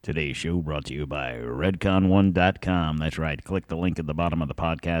Today's show brought to you by redcon1.com. That's right. Click the link at the bottom of the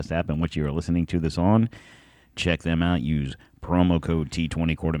podcast app in which you are listening to this on. Check them out. Use promo code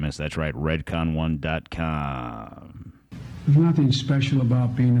T20 Quartermiss. That's right. redcon1.com. There's nothing special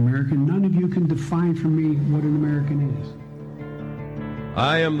about being American. None of you can define for me what an American is.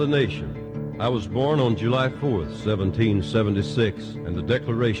 I am the nation. I was born on July 4th, 1776, and the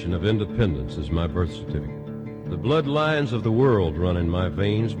Declaration of Independence is my birth certificate. The bloodlines of the world run in my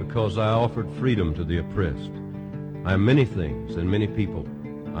veins because I offered freedom to the oppressed. I am many things and many people.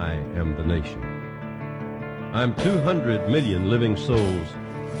 I am the nation. I am 200 million living souls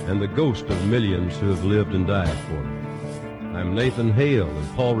and the ghost of millions who have lived and died for me. I am Nathan Hale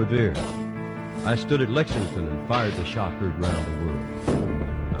and Paul Revere. I stood at Lexington and fired the shot heard round the world.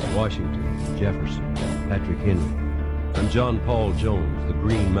 I'm Washington, Jefferson, Patrick Henry. I'm John Paul Jones, the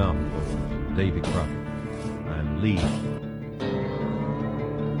Green Mountain Boys, Davy Crockett. I'm Lee.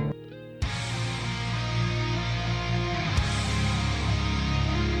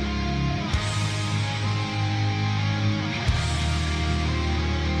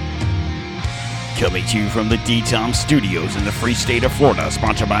 Coming to you from the D-Tom Studios in the free state of Florida,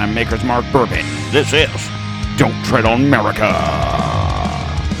 sponsored by Maker's Mark Bourbon. This is Don't Tread on America.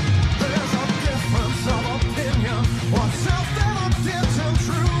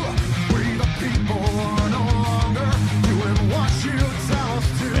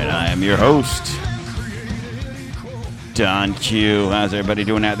 I'm your host, Don Q. How's everybody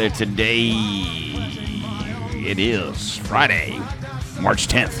doing out there today? It is Friday, March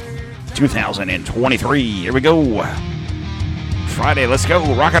 10th, 2023. Here we go. Friday, let's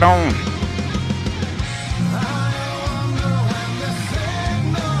go. Rock it on.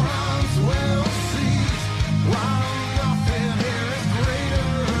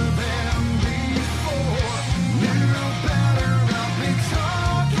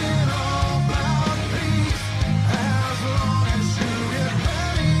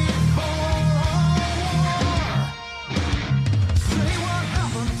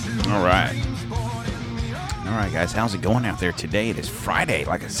 All right, guys, how's it going out there today? It is Friday.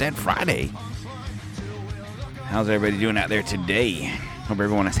 Like I said, Friday. How's everybody doing out there today? Hope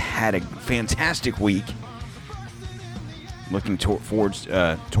everyone has had a fantastic week. Looking towards,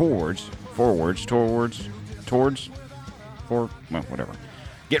 whatever.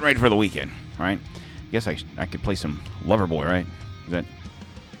 Getting ready for the weekend, right? I guess I could play some Loverboy, right? Is that,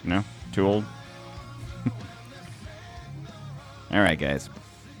 no? Too old? All right, guys.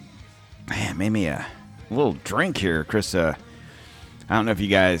 Man, made me a little drink here, Chris. I don't know if you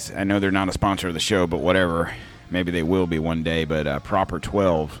guys, I know they're not a sponsor of the show, but whatever. Maybe they will be one day. But Proper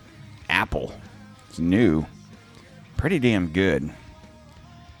 12 Apple. It's new. Pretty damn good.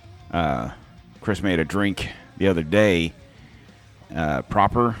 Chris made a drink the other day.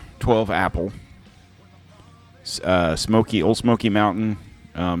 Proper 12 Apple. Old Smoky Mountain.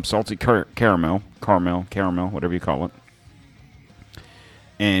 Salty caramel, whatever you call it.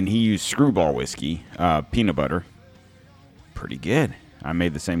 And he used Screwball whiskey, peanut butter. Pretty good. I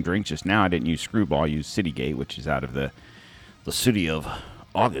made the same drink just now. I didn't use Screwball. I used Citygate, which is out of the city of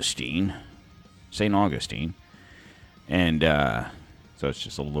Augustine, St. Augustine. And so it's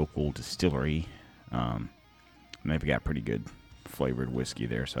just a local distillery. And they've got pretty good flavored whiskey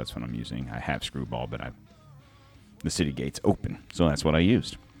there, so that's what I'm using. I have Screwball, but the Citygate's open, so that's what I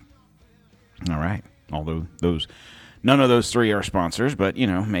used. All right. Although none of those three are sponsors, but,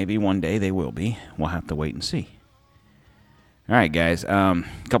 maybe one day they will be. We'll have to wait and see. All right, guys. A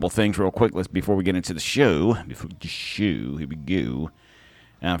couple things real quick before we get into the show. Here we go.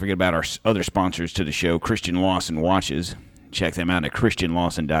 Forget about our other sponsors to the show, Christian Lawson Watches. Check them out at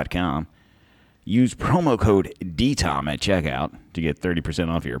christianlawson.com. Use promo code DTOM at checkout to get 30%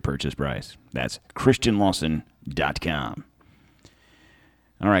 off your purchase price. That's christianlawson.com.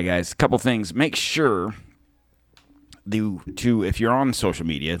 All right, guys. A couple things. Make sure if you're on social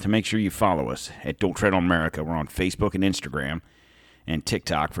media, to make sure you follow us at Don't Tread on America. We're on Facebook and Instagram and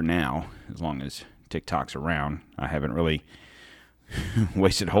TikTok for now, as long as TikTok's around. I haven't really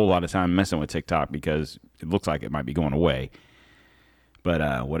wasted a whole lot of time messing with TikTok because it looks like it might be going away.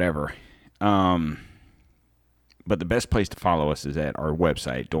 But whatever. But the best place to follow us is at our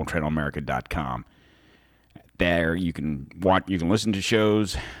website, don'ttreadonamerica.com. There you can listen to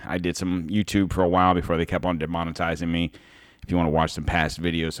shows. I did some YouTube for a while before they kept on demonetizing me. If you want to watch some past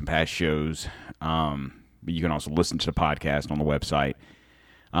videos, some past shows, but you can also listen to the podcast on the website.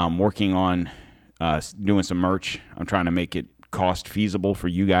 I'm working on doing some merch. I'm trying to make it cost feasible for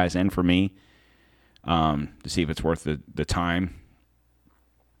you guys and for me, to see if it's worth the time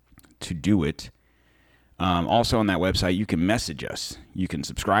to do it. Also on that website, you can message us. You can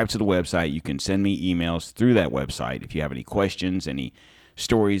subscribe to the website. You can send me emails through that website if you have any questions, any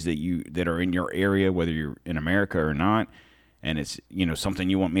stories that are in your area, whether you're in America or not, and it's something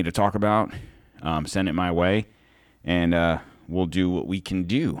you want me to talk about. Send it my way, and we'll do what we can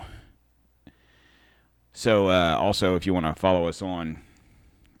do. So also, if you want to follow us on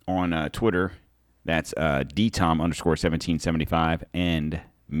Twitter, that's dtom_1775 and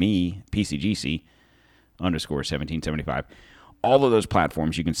me, PCGC _1775. All of those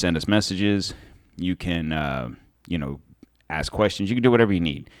platforms, you can send us messages. You can, ask questions. You can do whatever you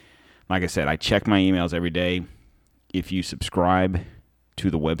need. Like I said, I check my emails every day. If you subscribe to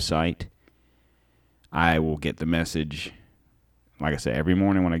the website, I will get the message. Like I said, every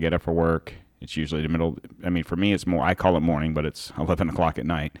morning when I get up for work, it's usually the middle. I mean, for me, it's more. I call it morning, but it's 11 o'clock at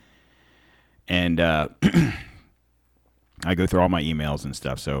night. And I go through all my emails and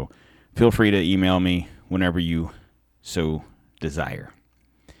stuff. So feel free to email me whenever you so desire.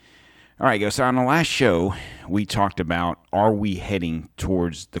 All right, guys. So on the last show, we talked about, are we heading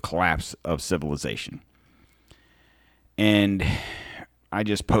towards the collapse of civilization? And I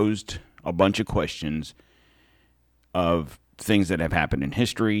just posed a bunch of questions of things that have happened in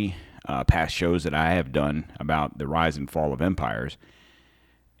history, past shows that I have done about the rise and fall of empires.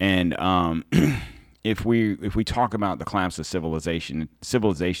 And if we talk about the collapse of civilization,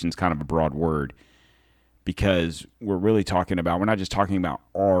 civilization is kind of a broad word, because we're not just talking about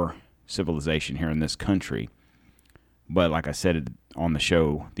our civilization here in this country, but like I said on the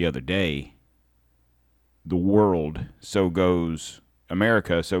show the other day, the world, so goes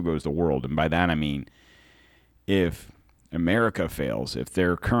America, so goes the world. And by that I mean, if America fails, if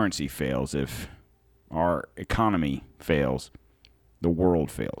their currency fails, if our economy fails, the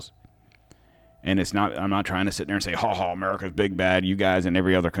world fails. And I'm not trying to sit there and say, America's big bad, you guys in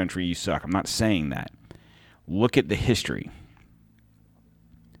every other country, you suck. I'm not saying that. Look at the history.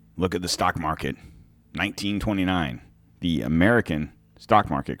 Look at the stock market. 1929, the American stock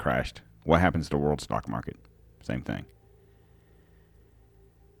market crashed. What happens to the world stock market? Same thing.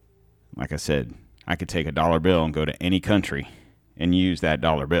 Like I said, I could take a dollar bill and go to any country and use that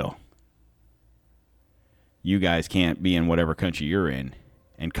dollar bill. You guys can't be in whatever country you're in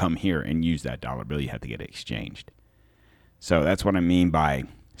and come here and use that dollar bill. You have to get it exchanged. So that's what I mean by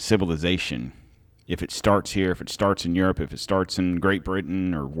civilization. If it starts here, if it starts in Europe, if it starts in Great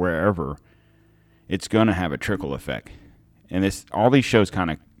Britain or wherever, it's going to have a trickle effect. And all these shows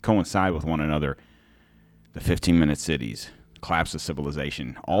kind of coincide with one another. The 15-minute cities, collapse of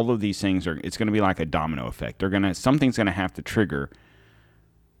civilization, all of these things it's going to be like a domino effect. Something's going to have to trigger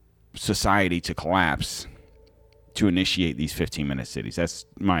society to collapse to initiate these 15-minute cities. That's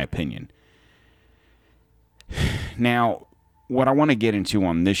my opinion. Now, what I want to get into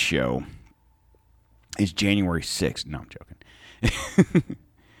on this show is January 6th. No, I'm joking.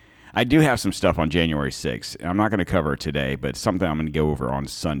 I do have some stuff on January 6th. I'm not going to cover it today, but it's something I'm going to go over on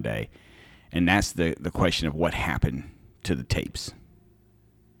Sunday. And that's the question of what happened to the tapes.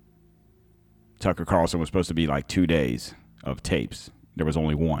 Tucker Carlson was supposed to be like 2 days of tapes. There was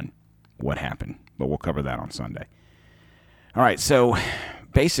only one. What happened? But we'll cover that on Sunday. All right, so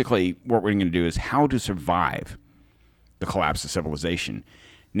basically what we're going to do is how to survive the collapse of civilization.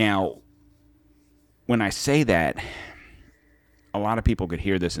 Now, when I say that, a lot of people could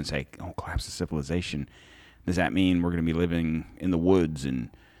hear this and say, collapse of civilization. Does that mean we're going to be living in the woods and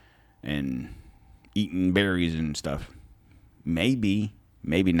eating berries and stuff? Maybe,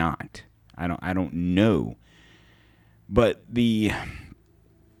 maybe not. I don't know. But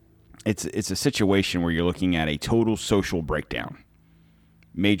it's a situation where you're looking at a total social breakdown.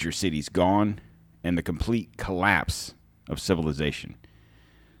 Major cities gone and the complete collapse of civilization.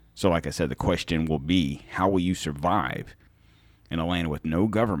 So like I said, the question will be, how will you survive in a land with no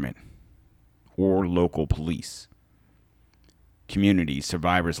government or local police? Communities,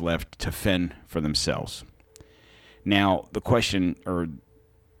 survivors left to fend for themselves. Now, the question, or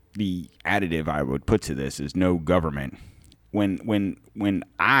the additive I would put to this, is no government. When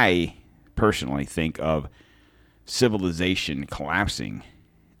I personally think of civilization collapsing,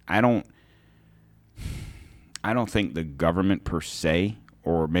 I don't think the government per se,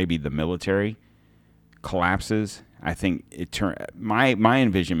 or maybe the military, collapses. I think my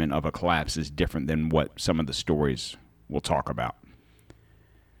envisionment of a collapse is different than what some of the stories will talk about.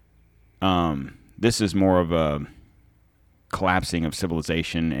 This is more of a collapsing of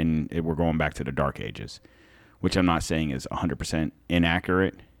civilization, and we're going back to the Dark Ages, which I'm not saying is 100%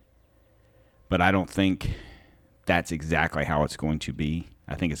 inaccurate, but I don't think that's exactly how it's going to be.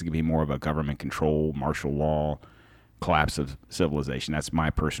 I think it's going to be more of a government control, martial law, collapse of civilization. That's my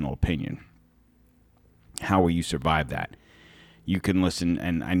personal opinion. how will you survive that? You can listen,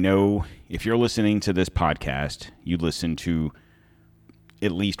 and I know if you're listening to this podcast, you listen to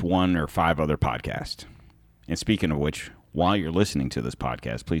at least 1 or 5 other podcasts. And speaking of which, while you're listening to this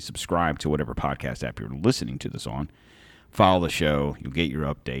podcast, please subscribe to whatever podcast app you're listening to this on. Follow the show. You'll get your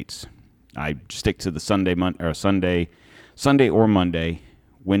updates. I stick to the Sunday or Monday,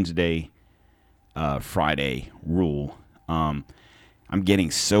 Wednesday, Friday rule. I'm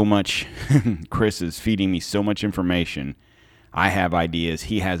getting so much. Chris is feeding me so much information. I have ideas.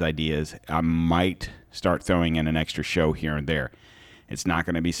 He has ideas. I might start throwing in an extra show here and there. It's not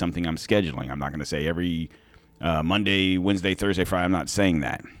going to be something I'm scheduling. I'm not going to say every Monday, Wednesday, Thursday, Friday. I'm not saying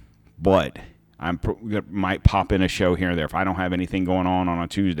that. But I might pop in a show here and there. If I don't have anything going on a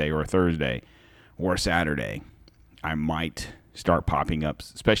Tuesday or a Thursday or a Saturday, I might start popping up,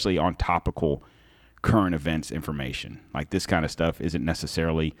 especially on topical current events information. Like this kind of stuff isn't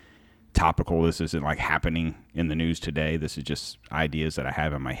necessarily topical. This isn't like happening in the news today. This is just ideas that I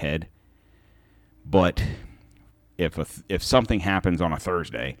have in my head. But if something happens on a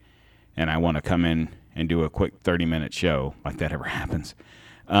Thursday and I want to come in and do a quick 30-minute show, like that ever happens,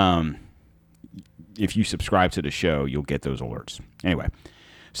 if you subscribe to the show, you'll get those alerts. Anyway,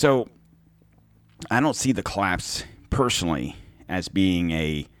 so I don't see the collapse personally as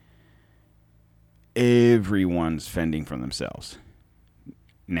being everyone's fending for themselves.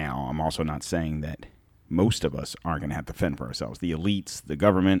 Now, I'm also not saying that most of us aren't going to have to fend for ourselves. The elites, the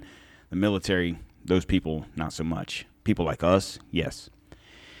government, the military, those people, not so much. People like us, yes.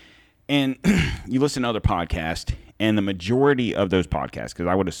 And you listen to other podcasts, and the majority of those podcasts, because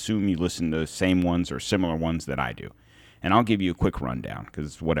I would assume you listen to the same ones or similar ones that I do. And I'll give you a quick rundown,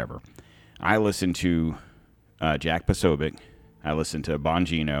 because whatever. I listen to Jack Posobiec. I listen to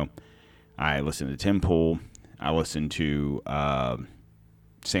Bongino. I listen to Tim Pool. I listen to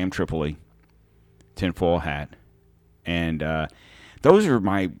Sam Tripoli, Tinfoil Hat, and those are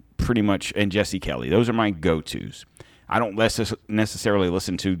my pretty much, and Jesse Kelly. Those are my go-tos. I don't necessarily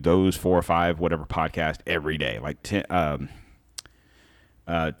listen to those 4 or 5 whatever podcast every day. Like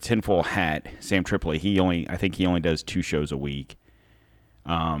Tinfoil Hat, Sam Tripoli. I think he only does 2 shows a week,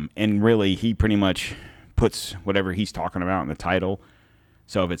 and really he pretty much puts whatever he's talking about in the title.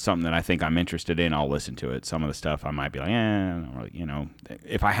 So if it's something that I think I'm interested in, I'll listen to it. Some of the stuff I might be like,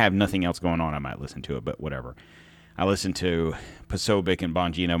 if I have nothing else going on, I might listen to it, but whatever. I listen to Posobiec and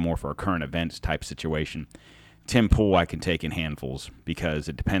Bongino more for a current events type situation. Tim Pool I can take in handfuls because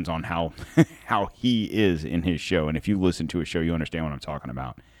it depends on how he is in his show. And if you listen to a show, you understand what I'm talking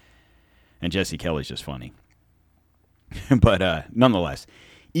about. And Jesse Kelly's just funny. But nonetheless,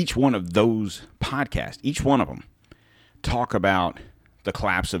 each one of those podcasts, each one of them, talk about the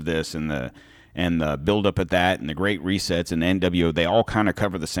collapse of this and the build up at that and the great resets and the NWO. They all kind of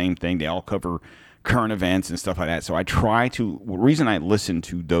cover the same thing. They all cover current events and stuff like that. So the reason I listen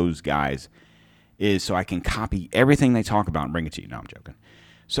to those guys is so I can copy everything they talk about and bring it to you. No, I'm joking.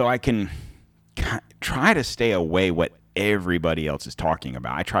 So I can try to stay away what everybody else is talking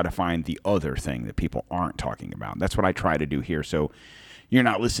about. I try to find the other thing that people aren't talking about. That's what I try to do here. So you're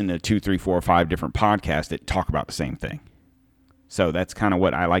not listening to 2, 3, 4, 5 different podcasts that talk about the same thing. So that's kind of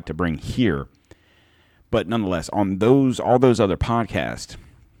what I like to bring here. But nonetheless, on all those other podcasts,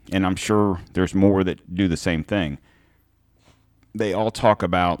 and I'm sure there's more that do the same thing, they all talk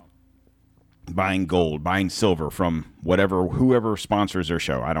about buying gold, buying silver from whoever sponsors their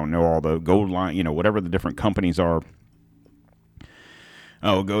show. I don't know all the gold line, whatever the different companies are.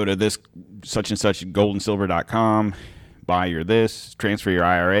 Oh, go to this such and such goldandsilver.com, buy your this, transfer your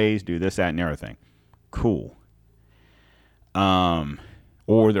IRAs, do this, that, and the other thing. Cool.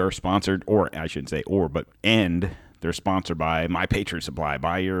 Or they're sponsored, or I shouldn't say they're sponsored by My Patriot Supply.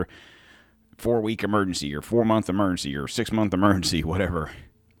 Buy your 4-week emergency, or 4-month emergency, or 6-month emergency, whatever.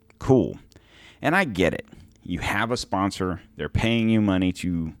 Cool. And I get it. You have a sponsor. They're paying you money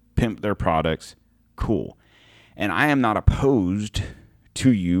to pimp their products. Cool. And I am not opposed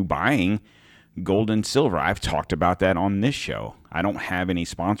to you buying gold and silver. I've talked about that on this show. I don't have any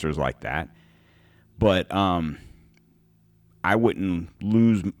sponsors like that. But I wouldn't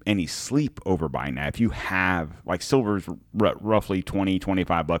lose any sleep over buying that. If you have, like, silver's roughly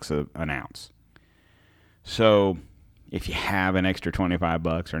 $20-25 an ounce. So if you have an extra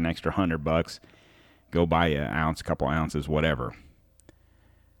 $25 or an extra $100, go buy an ounce, couple ounces, whatever.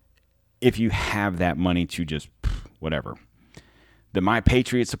 If you have that money to just whatever. The My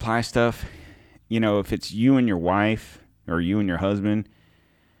Patriot Supply stuff, if it's you and your wife or you and your husband,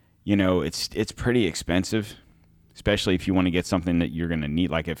 it's pretty expensive. Especially if you want to get something that you're going to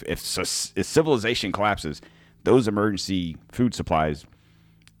need. Like if civilization collapses, those emergency food supplies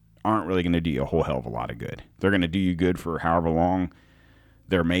aren't really going to do you a whole hell of a lot of good. They're going to do you good for however long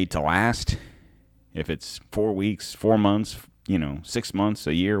they're made to last. If it's 4 weeks, 4 months, 6 months,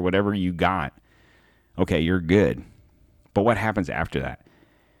 a year, whatever you got, okay, you're good. But what happens after that?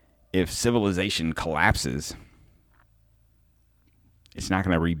 If civilization collapses, it's not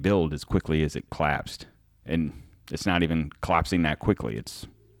going to rebuild as quickly as it collapsed. And it's not even collapsing that quickly. It's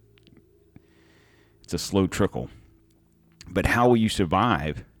a slow trickle. But how will you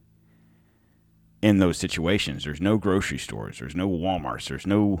survive in those situations? There's no grocery stores. There's no Walmarts. There's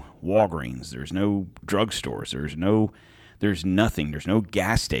no Walgreens. There's no drugstores. There's nothing. There's no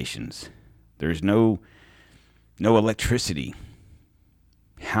gas stations. There's no electricity.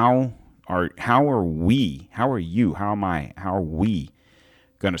 How are we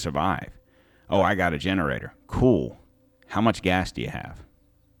going to survive? Oh, I got a generator. Cool. How much gas do you have?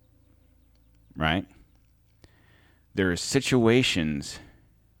 Right? There are situations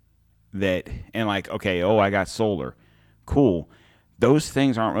that, and like, okay, I got solar. Cool. Those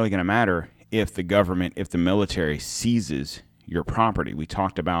things aren't really going to matter if the government, if the military seizes your property. We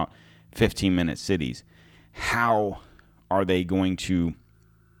talked about 15-minute cities. How are they going to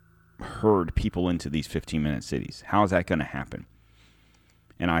herd people into these 15-minute cities? How is that going to happen?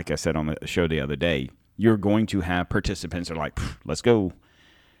 And like I said on the show the other day, you're going to have participants that are like, let's go.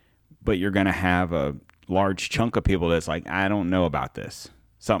 But you're going to have a large chunk of people that's like, I don't know about this.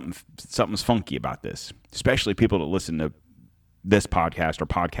 Something's funky about this. Especially people that listen to this podcast or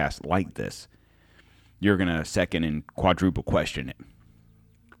podcasts like this. You're going to second and quadruple question it.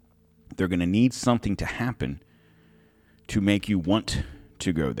 They're going to need something to happen to make you want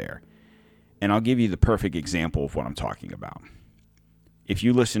to go there. And I'll give you the perfect example of what I'm talking about. If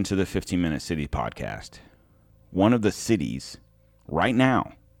you listen to the 15-Minute City podcast, one of the cities right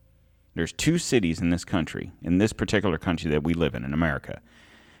now, there's 2 cities in this country, in this particular country that we live in America.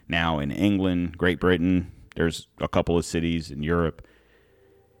 Now in England, Great Britain, there's a couple of cities in Europe.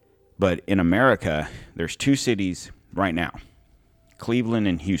 But in America, there's 2 cities right now, Cleveland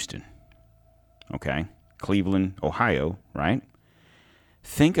and Houston. Okay? Cleveland, Ohio, right?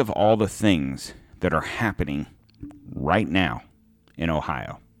 Think of all the things that are happening right now in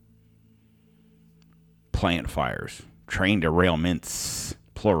Ohio. Plant fires, train derailments,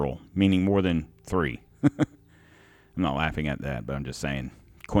 plural, meaning more than 3. I'm not laughing at that, but I'm just saying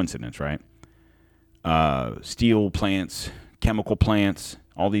coincidence, right? Steel plants, chemical plants,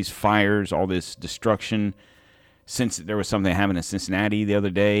 all these fires, all this destruction. Since there was something happening in Cincinnati the other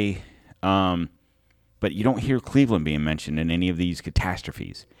day, but you don't hear Cleveland being mentioned in any of these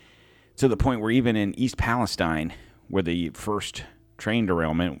catastrophes. To the point where even in East Palestine, where the first train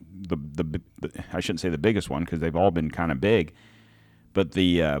derailment, I shouldn't say the biggest one because they've all been kind of big, but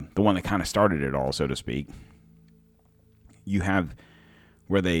the one that kind of started it all, so to speak, you have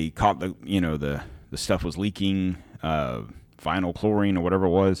where they caught the stuff was leaking, vinyl chlorine or whatever it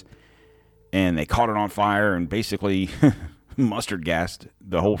was, and they caught it on fire and basically mustard gassed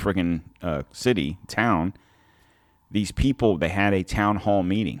the whole freaking town. These people, they had a town hall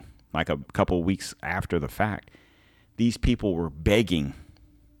meeting like a couple of weeks after the fact. These people were begging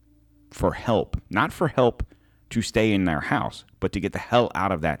for help, not for help to stay in their house, but to get the hell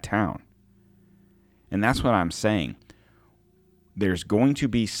out of that town. And that's what I'm saying. There's going to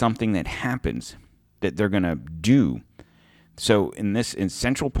be something that happens that they're going to do. So in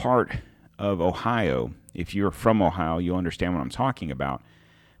central part of Ohio, if you're from Ohio, you'll understand what I'm talking about.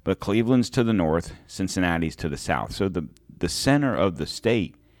 But Cleveland's to the north, Cincinnati's to the south. So the center of the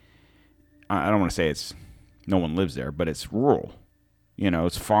state, I don't want to say it's no one lives there, but it's rural.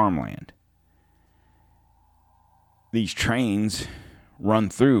 It's farmland. These trains run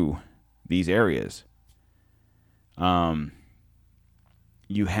through these areas. You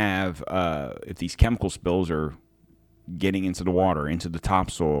have, if these chemical spills are getting into the water, into the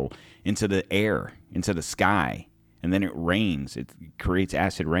topsoil, into the air, into the sky, and then it rains, it creates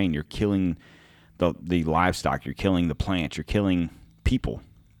acid rain. You're killing the livestock. You're killing the plants. You're killing people.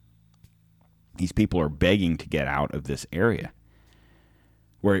 These people are begging to get out of this area.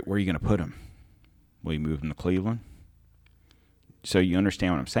 Where are you going to put them? Will you move them to Cleveland? So you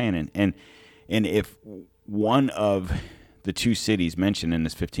understand what I'm saying. And if one of the 2 cities mentioned in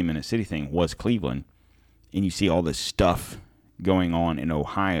this 15-minute city thing was Cleveland, and you see all this stuff going on in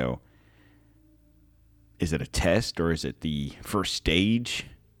Ohio, is it a test or is it the first stage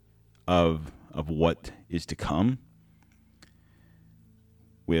of what is to come?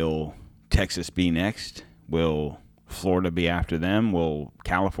 Will Texas be next? Will Florida be after them? Will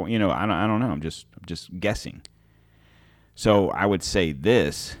California? I don't know. I'm just guessing. So I would say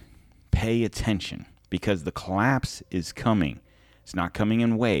this: pay attention, because the collapse is coming. It's not coming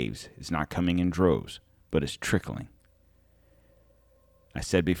in waves. It's not coming in droves, but it's trickling. I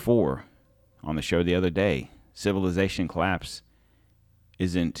said before on the show the other day, civilization collapse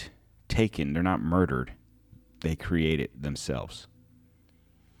isn't taken. They're not murdered. They create it themselves.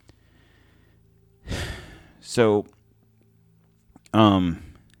 So, I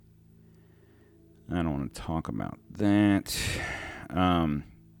don't want to talk about that. I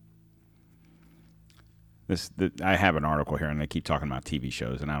have an article here, and they keep talking about TV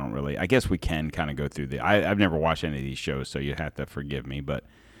shows, and I guess we can kind of go through I've never watched any of these shows, so you have to forgive me, but,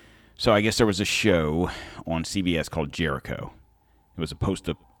 so I guess there was a show on CBS called Jericho. It was a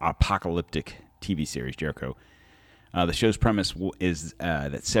post-apocalyptic TV series, Jericho. The show's premise is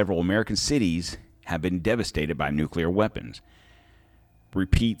that several American cities have been devastated by nuclear weapons.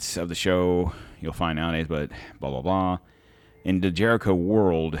 Repeats of the show you'll find nowadays, but blah, blah, blah. In the Jericho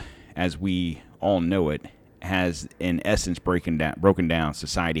world, as we all know it, has in essence broken down.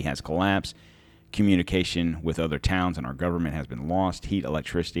 Society has collapsed. Communication with other towns and our government has been lost. Heat,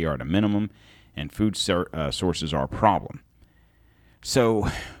 electricity are at a minimum, and food sources are a problem. So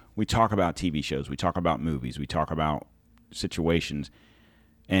we talk about TV shows, we talk about movies, we talk about situations,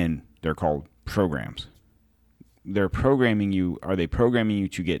 and they're called programs. They're programming you. Are they programming you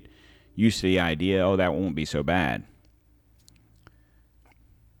to get used to the idea, oh, that won't be so bad?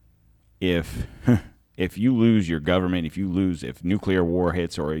 If you lose your government, if nuclear war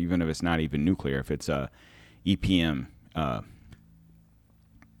hits, or even if it's not even nuclear, if it's a EPM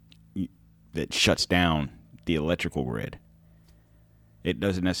that shuts down the electrical grid, it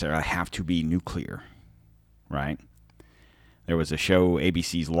doesn't necessarily have to be nuclear, right? There was a show,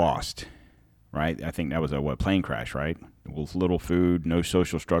 ABC's Lost, right? I think that was a plane crash, right? With little food, no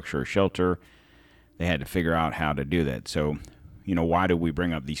social structure or shelter. They had to figure out how to do that. So, why do we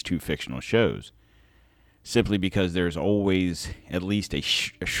bring up these two fictional shows? Simply because there's always at least a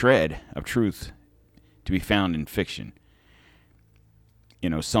shred of truth to be found in fiction.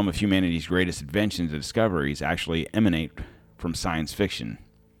 Some of humanity's greatest inventions and discoveries actually emanate from science fiction.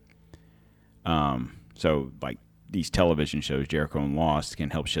 So, like these television shows, Jericho and Lost, can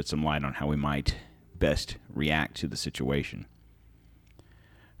help shed some light on how we might best react to the situation.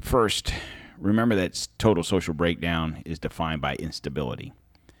 First, remember that total social breakdown is defined by instability.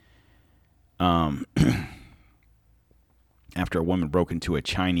 After a woman broke into a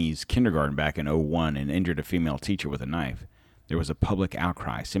Chinese kindergarten back in 2001 and injured a female teacher with a knife, there was a public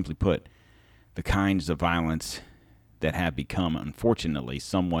outcry. Simply put, the kinds of violence that have become, unfortunately,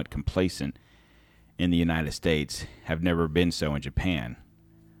 somewhat complacent in the United States have never been so in Japan.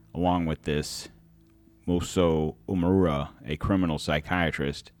 Along with this, Muso Umura, a criminal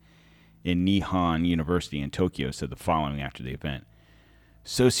psychiatrist in Nihon University in Tokyo, said the following after the event.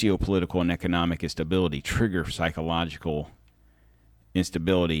 Socio-political and economic instability trigger psychological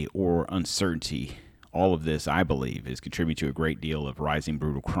instability or uncertainty. All of this, I believe, is contributing to a great deal of rising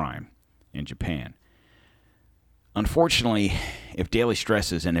brutal crime in Japan. Unfortunately, if daily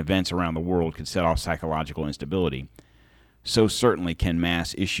stresses and events around the world can set off psychological instability, so certainly can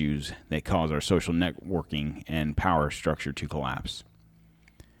mass issues that cause our social networking and power structure to collapse.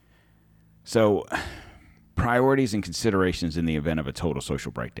 So, priorities and considerations in the event of a total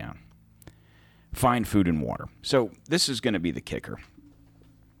social breakdown. Find food and water. So, this is going to be the kicker.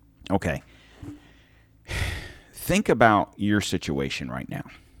 Okay. Think about your situation right now.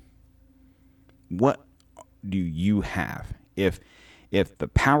 What do you have? If the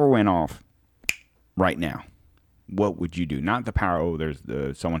power went off right now, what would you do? Not the power,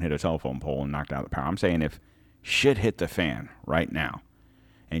 someone hit a telephone pole and knocked out the power. I'm saying if shit hit the fan right now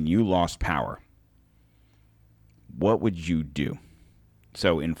and you lost power, what would you do?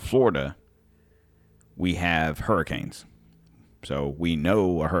 So in Florida, we have hurricanes. So we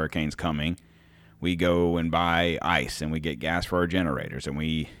know a hurricane's coming. We go and buy ice and we get gas for our generators and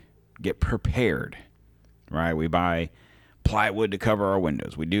we get prepared, right? We buy plywood to cover our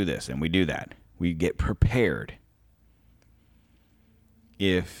windows. We do this and we do that. We get prepared.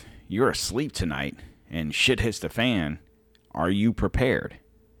 If you're asleep tonight and shit hits the fan, are you prepared?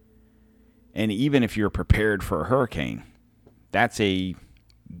 And even if you're prepared for a hurricane, that's a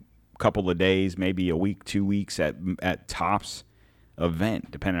couple of days, maybe a week, 2 weeks at tops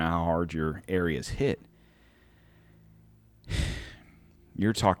event, depending on how hard your area is hit.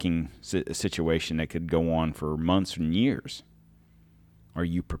 You're talking a situation that could go on for months and years. Are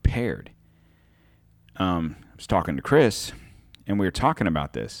you prepared? I was talking to Chris, and we were talking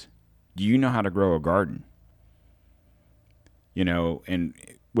about this. Do you know how to grow a garden? And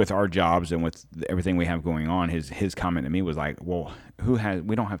with our jobs and with everything we have going on, his comment to me was like, well,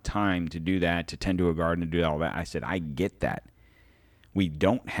 we don't have time to do that, to tend to a garden, to do all that. I said, I get that. We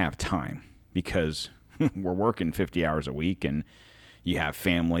don't have time because we're working 50 hours a week, and you have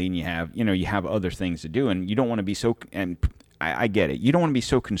family, and you have other things to do, and you don't want to be so, and I get it. You don't want to be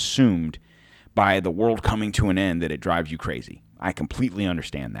so consumed by the world coming to an end that it drives you crazy. I completely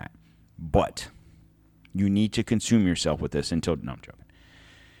understand that. But you need to consume yourself with this until, no, I'm joking.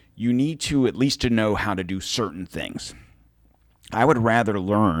 You need to at least to know how to do certain things. I would rather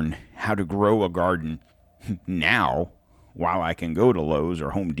learn how to grow a garden now while I can go to Lowe's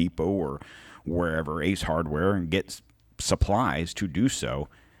or Home Depot or wherever, Ace Hardware, and get supplies to do so,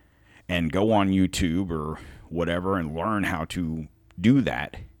 and go on YouTube or whatever and learn how to do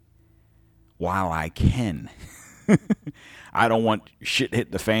that while I can. I don't want shit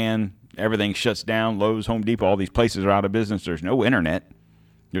hit the fan, everything shuts down, Lowe's, Home Depot, all these places are out of business, there's no internet,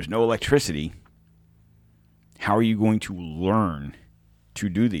 there's no electricity. How are you going to learn to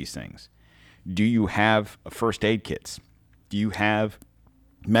do these things? Do you have first aid kits? Do you have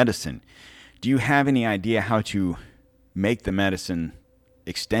medicine? Do you have any idea how to make the medicine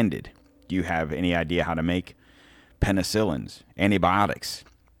extended? Do you have any idea how to make penicillins, antibiotics?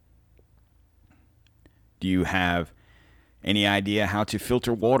 Do you have any idea how to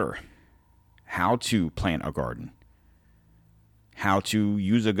filter water? How to plant a garden? How to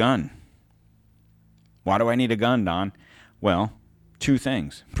use a gun? Why do I need a gun, Don? Well, two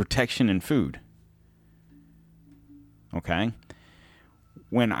things: protection and food. Okay?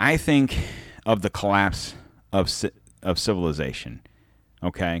 When I think of the collapse of civilization,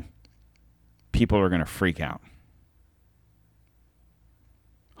 okay, people are going to freak out.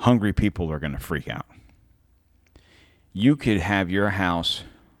 Hungry people are going to freak out. You could have your house,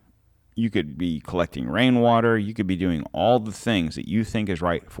 you could be collecting rainwater, you could be doing all the things that you think is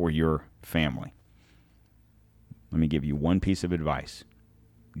right for your family. Let me give you one piece of advice.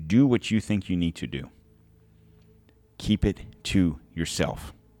 Do what you think you need to do. Keep it to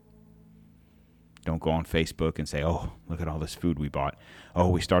yourself. Don't go on Facebook and say, oh, look at all this food we bought. Oh,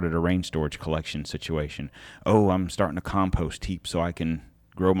 we started a rain storage collection situation. Oh, I'm starting a compost heap so I can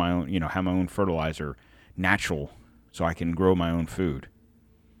grow my own, have my own fertilizer, natural, so I can grow my own food.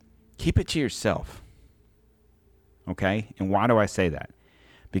 Keep it to yourself. Okay? And why do I say that?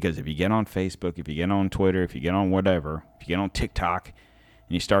 Because if you get on Facebook, if you get on Twitter, if you get on whatever, if you get on TikTok,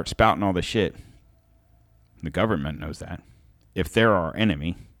 and you start spouting all the shit, the government knows that. If they're our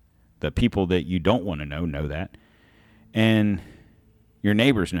enemy, the people that you don't want to know that. And your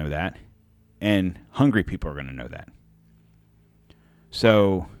neighbors know that. And hungry people are going to know that.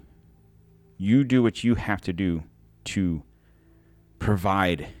 So you do what you have to do to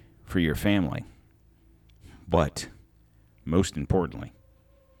provide for your family. But most importantly,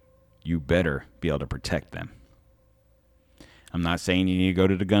 you better be able to protect them. I'm not saying you need to go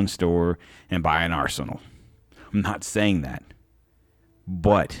to the gun store and buy an arsenal. I'm not saying that.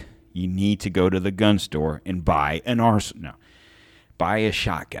 But you need to go to the gun store and buy an arsenal. No, buy a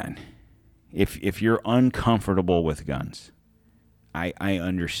shotgun. If you're uncomfortable with guns, I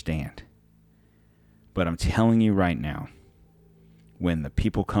understand. But I'm telling you right now, when the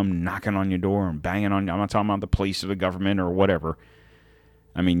people come knocking on your door and banging on you, I'm not talking about the police or the government or whatever.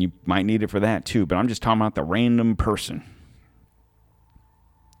 I mean, you might need it for that too, but I'm just talking about the random person.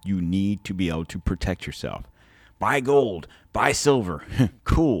 You need to be able to protect yourself. Buy gold, buy silver.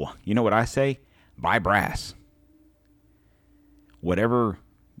 Cool. You know what I say? Buy brass. Whatever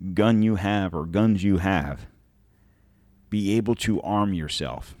gun you have or guns you have, be able to arm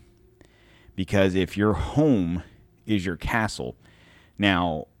yourself. Because if your home is your castle,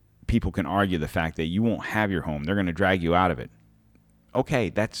 now people can argue the fact that you won't have your home. They're going to drag you out of it. Okay,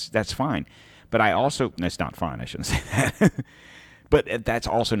 that's fine. But that's not fine, I shouldn't say that. But that's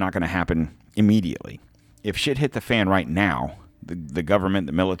also not going to happen immediately. If shit hit the fan right now, the government,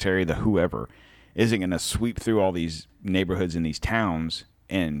 the military, the whoever, isn't going to sweep through all these neighborhoods and these towns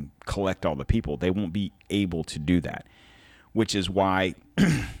and collect all the people. They won't be able to do that, which is why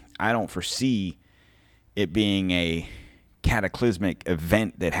I don't foresee it being a cataclysmic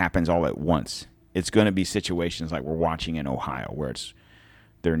event that happens all at once. It's going to be situations like we're watching in Ohio where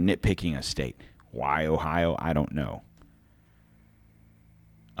they're nitpicking a state. Why Ohio? I don't know.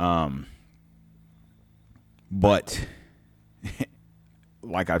 But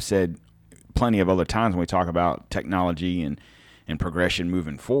like I've said plenty of other times when we talk about technology and progression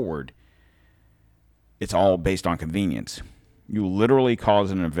moving forward, it's all based on convenience. You literally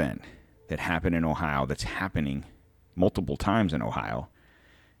cause an event that happened in Ohio that's happening multiple times in Ohio.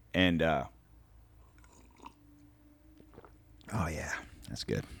 And, oh yeah, that's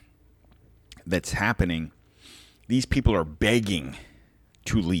good. That's happening. These people are begging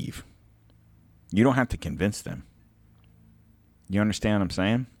to leave. You don't have to convince them. You understand what I'm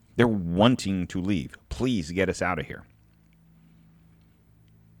saying? They're wanting to leave. Please get us out of here.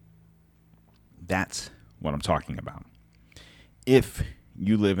 That's what I'm talking about. If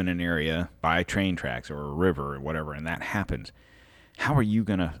you live in an area by train tracks or a river or whatever, and that happens, what are you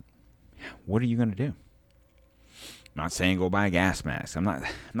going to do? I'm not saying go buy a gas mask. I'm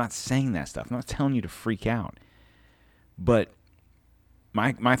not saying that stuff. I'm not telling you to freak out. But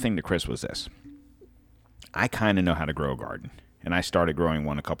my thing to Chris was this. I kind of know how to grow a garden, and I started growing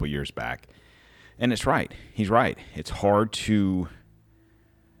one a couple years back. And it's right. He's right. It's hard to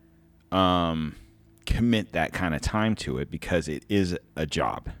commit that kind of time to it because it is a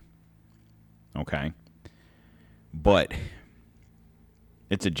job. Okay? But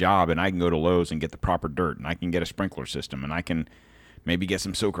it's a job, and I can go to Lowe's and get the proper dirt, and I can get a sprinkler system, and I can maybe get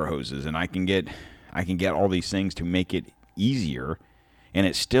some soaker hoses, and I can get all these things to make it easier, and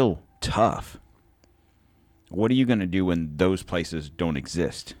it's still tough. What are you going to do when those places don't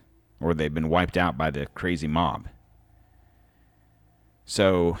exist or they've been wiped out by the crazy mob?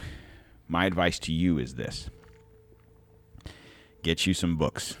 So my advice to you is this. Get you some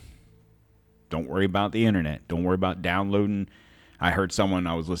books. Don't worry about the internet. Don't worry about downloading. I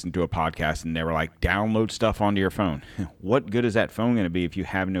was listening to a podcast, and they were like, download stuff onto your phone. What good is that phone going to be if you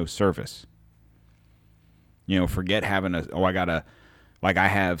have no service? Forget having I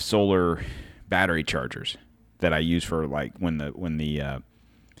have solar battery chargers that I use for like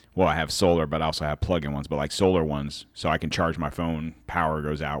I have solar, but I also have plug-in ones, but like solar ones, so I can charge my phone, power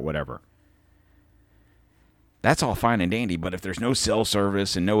goes out, whatever. That's all fine and dandy, but if there's no cell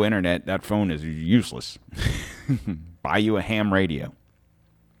service and no internet, that phone is useless. Buy you a ham radio.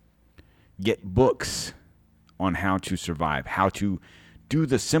 Get books on how to survive, how to do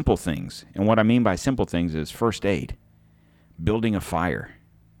the simple things. And what I mean by simple things is first aid, building a fire,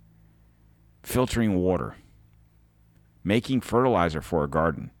 filtering water, making fertilizer for a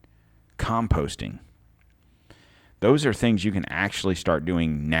garden, composting. Those are things you can actually start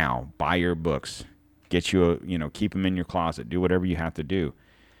doing now. Buy your books. Get you keep them in your closet. Do whatever you have to do.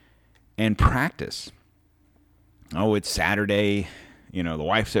 And practice. Oh, it's Saturday. The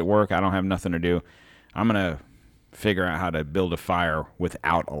wife's at work. I don't have nothing to do. I'm going to figure out how to build a fire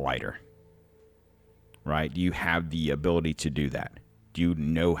without a lighter. Right? Do you have the ability to do that? Do you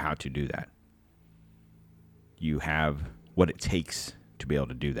know how to do that? You have what it takes to be able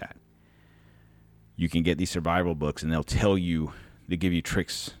to do that. You can get these survival books, and they give you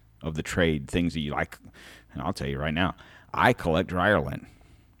tricks of the trade, things that you like. And I'll tell you right now, I collect dryer lint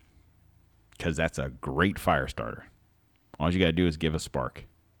because that's a great fire starter. All you got to do is give a spark.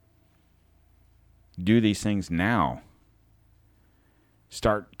 Do these things now.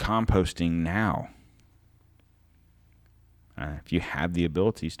 Start composting now. If you have the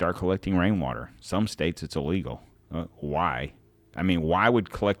ability, start collecting rainwater. Some states it's illegal. Why? I mean, why would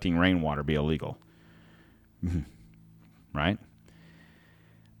collecting rainwater be illegal? Right?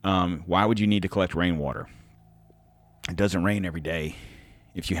 Why would you need to collect rainwater? It doesn't rain every day.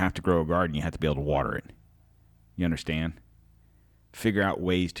 If you have to grow a garden, you have to be able to water it. You understand? Figure out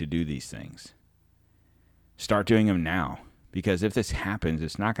ways to do these things. Start doing them now. Because if this happens,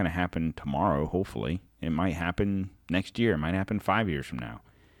 it's not going to happen tomorrow, hopefully. It might happen next year. It might happen 5 years from now.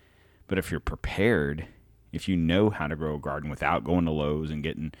 But if you're prepared, if you know how to grow a garden without going to Lowe's and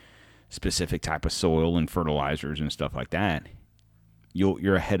getting specific type of soil and fertilizers and stuff like that,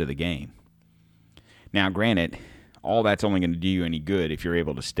 you're ahead of the game. Now, granted, all that's only going to do you any good if you're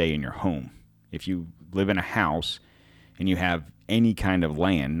able to stay in your home. If you live in a house and you have any kind of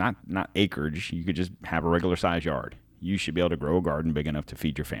land, not acreage, you could just have a regular size yard. You should be able to grow a garden big enough to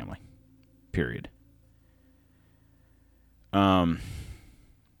feed your family. Period. So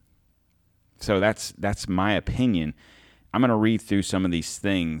that's my opinion. I'm going to read through some of these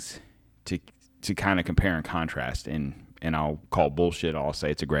things to kind of compare and contrast, and I'll call bullshit. I'll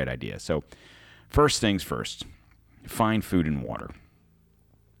say it's a great idea. So first things first, find food and water.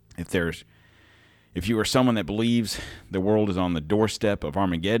 If you are someone that believes the world is on the doorstep of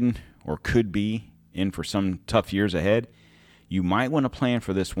Armageddon or could be in for some tough years ahead, you might want to plan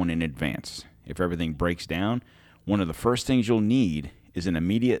for this one in advance. If everything breaks down, one of the first things you'll need is an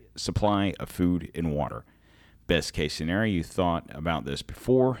immediate supply of food and water. Best case scenario, you thought about this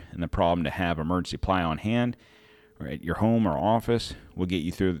before, and the problem to have emergency supply on hand or at your home or office will get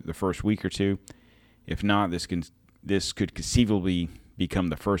you through the first week or two. If not, this could conceivably become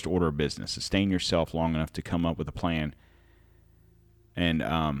the first order of business. Sustain yourself long enough to come up with a plan. And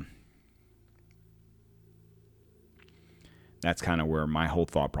that's kind of where my whole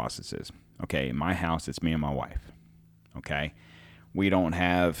thought process is. Okay, in my house, it's me and my wife. Okay? We don't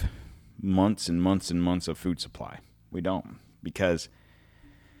have months and months and months of food supply. We don't. because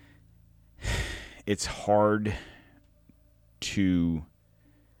it's hard to,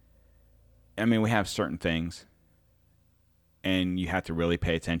 I mean, we have certain things, and you have to really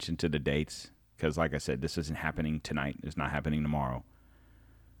pay attention to the dates, because like I said, this isn't happening tonight. It's not happening tomorrow.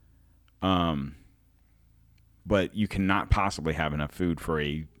 But you cannot possibly have enough food for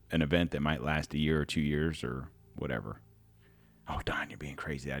an event that might last a year or 2 years or whatever. Oh, Don, you're being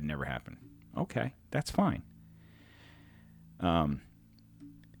crazy. That'd never happen. Okay, that's fine.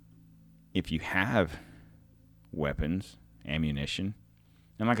 If you have weapons, ammunition,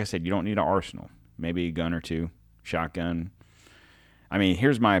 and like I said, you don't need an arsenal. Maybe a gun or two, shotgun. I mean,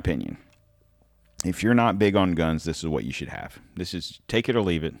 here's my opinion. If you're not big on guns, this is what you should have. This is, take it or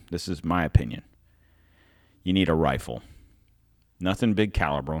leave it. This is my opinion. You need a rifle. Nothing big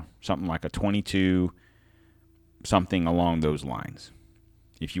caliber, something like a 22, something along those lines.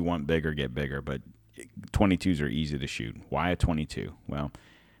 If you want bigger, get bigger, but 22s are easy to shoot. Why a 22? Well,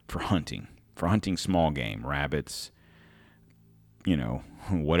 for hunting small game, rabbits, you know,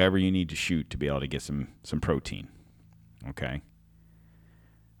 whatever you need to shoot to be able to get some protein. Okay.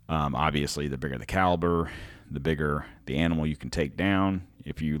 Obviously, the bigger the caliber, the bigger the animal you can take down.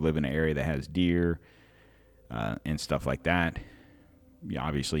 If you live in an area that has deer and stuff like that,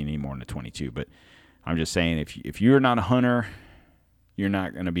 obviously you need more than a 22. But I'm just saying, if you're not a hunter, you're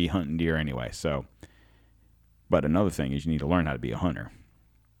not going to be hunting deer anyway. So, but another thing is you need to learn how to be a hunter.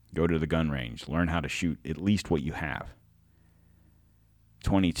 Go to the gun range. Learn how to shoot at least what you have.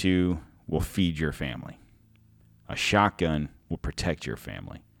 22 will feed your family. A shotgun will protect your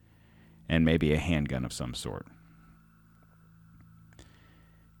family. And maybe a handgun of some sort.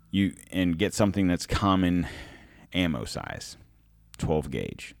 And get something that's common ammo size. 12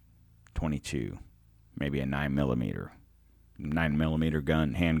 gauge, 22, maybe a 9mm. 9mm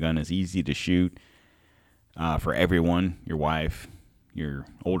gun, handgun is easy to shoot for everyone, your wife, your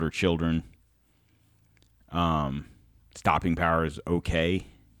older children. Stopping power is okay.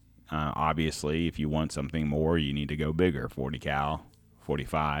 Obviously, if you want something more, you need to go bigger, 40 cal,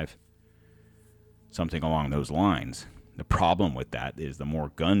 45, something along those lines. The problem with that is the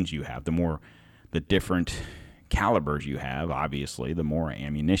more guns you have, the different calibers you have, obviously, the more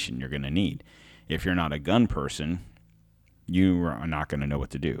ammunition you're going to need. If you're not a gun person, you are not going to know what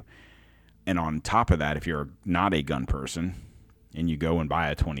to do. And on top of that, if you're not a gun person and you go and buy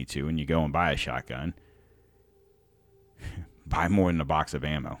a 22 and you go and buy a shotgun, buy more than a box of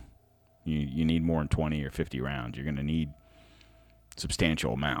ammo. You need more than 20 or 50 rounds. You're going to need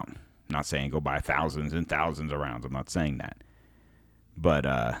substantial amount. I'm not saying go buy thousands and thousands of rounds. I'm not saying that.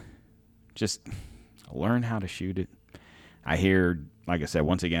 But just learn how to shoot it. I hear, like I said,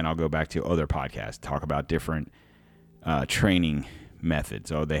 once again, I'll go back to other podcasts, talk about different training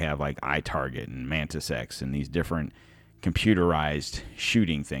methods. Oh, they have like iTarget and Mantis X and these different computerized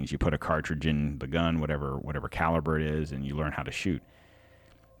shooting things. You put a cartridge in the gun, whatever caliber it is, and you learn how to shoot.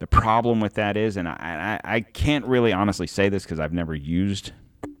 The problem with that is, and I can't really honestly say this because I've never used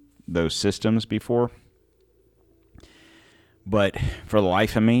those systems before, but for the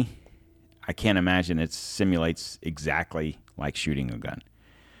life of me, I can't imagine it simulates exactly like shooting a gun.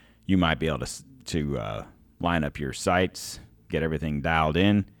 You might be able to line up your sights, get everything dialed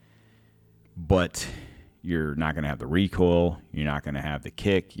in, but you're not going to have the recoil, you're not going to have the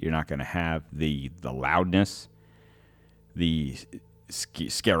kick, you're not going to have the loudness, the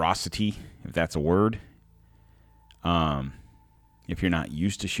scarosity, if that's a word. If you're not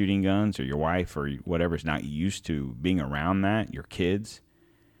used to shooting guns, or your wife or whatever is not used to being around that, your kids,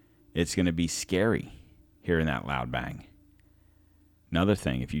 it's going to be scary hearing that loud bang. Another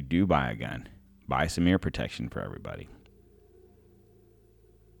thing, if you do buy a gun, buy some ear protection for everybody.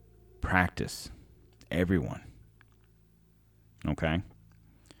 Practice. Everyone. Okay?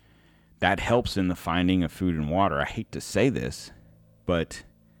 That helps in the finding of food and water. I hate to say this, but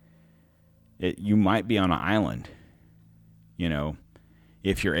you might be on an island. You know,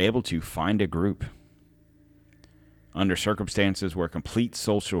 if you're able to find a group under circumstances where complete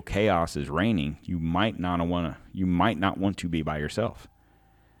social chaos is reigning, you might not want to be by yourself.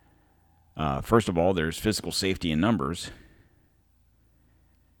 First of all, there's physical safety in numbers,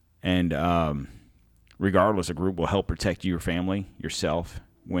 and regardless, a group will help protect your family, yourself,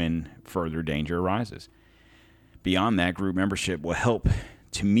 when further danger arises. Beyond that, group membership will help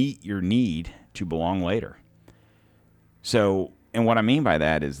to meet your need to belong later. So, and what I mean by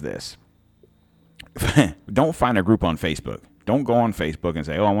that is this. Don't find a group on Facebook. Don't go on Facebook and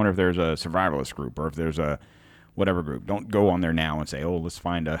say, oh, I wonder if there's a survivalist group or if there's a whatever group. Don't go on there now and say, oh, let's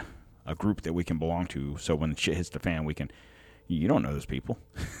find a group that we can belong to so when shit hits the fan, we can. You don't know those people.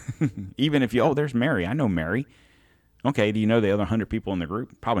 Even if there's Mary. I know Mary. Okay, do you know the other 100 people in the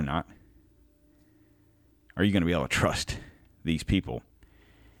group? Probably not. Are you going to be able to trust these people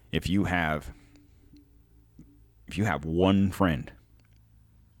if you have one friend?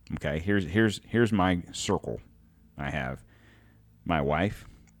 Okay, here's my circle. I have my wife,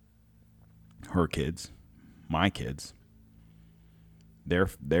 her kids, my kids,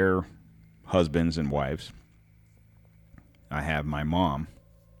 their husbands and wives. I have my mom.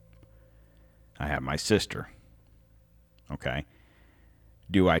 I have my sister. Okay.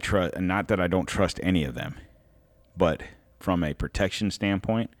 Do I trust? Not that I don't trust any of them, but from a protection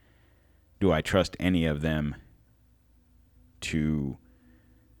standpoint, do I trust any of them to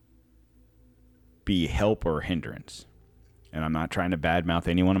be help or hindrance? And I'm not trying to badmouth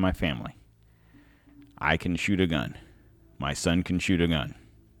anyone in my family. I can shoot a gun. My son can shoot a gun.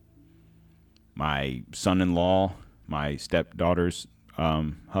 My son-in-law, my stepdaughter's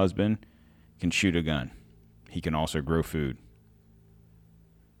husband, can shoot a gun. He can also grow food.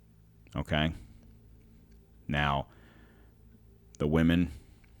 Okay? Now, the women,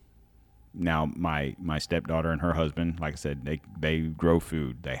 now my stepdaughter and her husband, like I said, they grow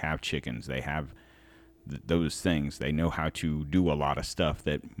food. They have chickens. They have those things. They know how to do a lot of stuff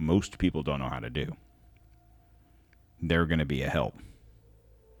that most people don't know how to do. They're going to be a help.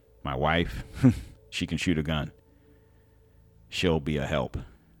 My wife, she can shoot a gun. She'll be a help.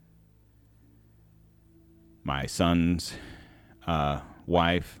 My son's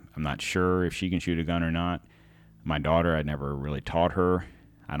wife, I'm not sure if she can shoot a gun or not. My daughter, I never really taught her.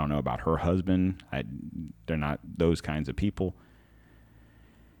 I don't know about her husband. They're not those kinds of people.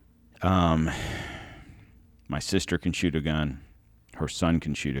 My sister can shoot a gun. Her son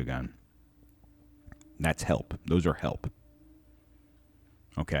can shoot a gun. That's help. Those are help.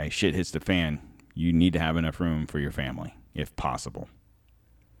 Okay, shit hits the fan. You need to have enough room for your family, if possible.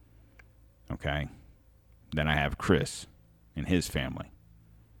 Okay? Then I have Chris and his family.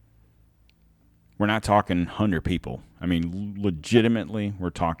 We're not talking 100 people. I mean, legitimately,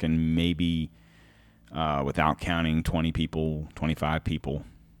 we're talking maybe, without counting 20 people, 25 people.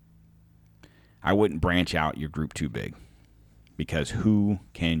 I wouldn't branch out your group too big, because who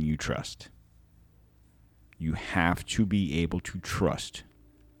can you trust? You have to be able to trust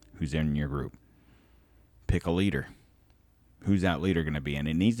who's in your group. Pick a leader. Who's that leader going to be? And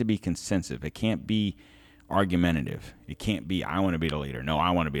it needs to be consensus. It can't be argumentative. It can't be, I want to be the leader. No, I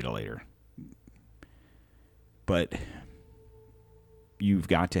want to be the leader. But you've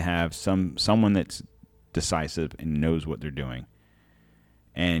got to have someone that's decisive and knows what they're doing.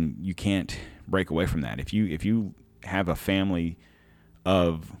 And you can't break away from that. If you have a family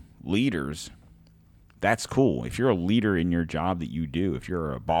of leaders, that's cool. If you're a leader in your job that you do, if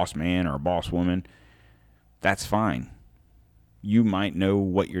you're a boss man or a boss woman, that's fine. You might know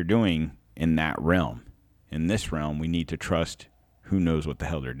what you're doing in that realm. In this realm, we need to trust who knows what the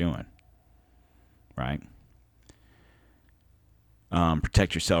hell they're doing. Right?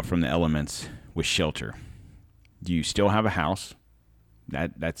 Protect yourself from the elements with shelter. Do you still have a house?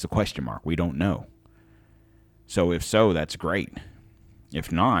 That's a question mark. We don't know. So if so, that's great.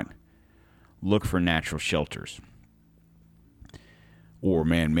 If not, look for natural shelters or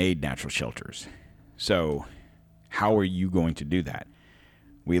man-made natural shelters. So how are you going to do that?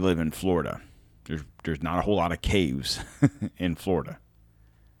 We live in Florida. There's not a whole lot of caves in Florida.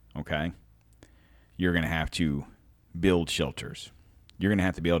 Okay? You're going to have to build shelters. You're going to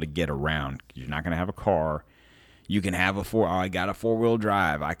have to be able to get around. You're not going to have a car. You can have I got a 4-wheel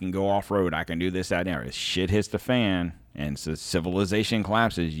drive. I can go off-road. I can do this, that, and there. If shit hits the fan and so civilization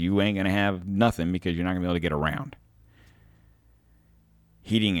collapses, you ain't going to have nothing because you're not going to be able to get around.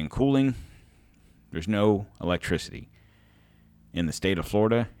 Heating and cooling, there's no electricity. In the state of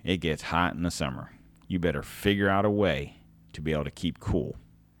Florida, it gets hot in the summer. You better figure out a way to be able to keep cool.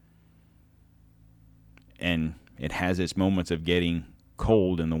 And it has its moments of getting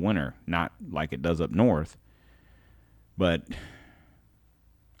cold in the winter, not like it does up north. But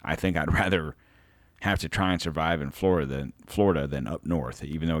I think I'd rather have to try and survive in Florida than up north,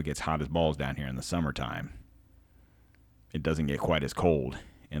 even though it gets hot as balls down here in the summertime. It doesn't get quite as cold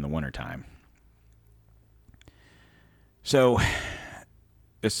in the wintertime. So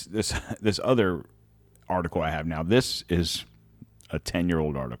this other article I have now, this is a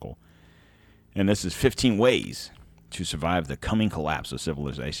 10-year-old article. And this is 15 ways to survive the coming collapse of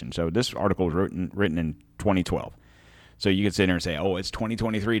civilization. So this article was written in 2012. So you could sit there and say, oh, it's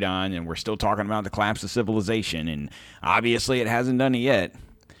 2023, Don, and we're still talking about the collapse of civilization, and obviously it hasn't done it yet.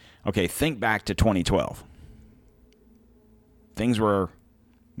 Okay, think back to 2012.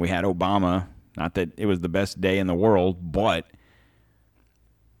 We had Obama, not that it was the best day in the world, but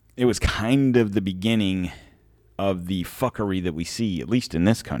it was kind of the beginning of the fuckery that we see, at least in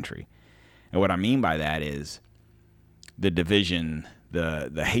this country. And what I mean by that is the division,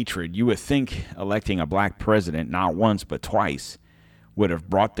 the hatred. You would think electing a black president not once but twice would have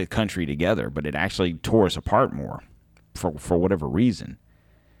brought the country together, but it actually tore us apart more for whatever reason.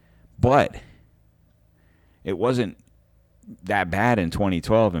 But it wasn't that bad in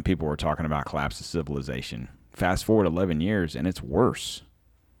 2012 and people were talking about collapse of civilization. Fast forward 11 years and it's worse.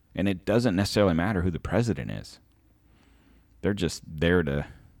 And it doesn't necessarily matter who the president is. They're just there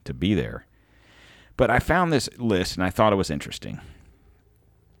to be there. But I found this list and I thought it was interesting.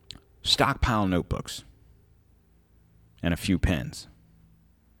 Stockpile notebooks and a few pens.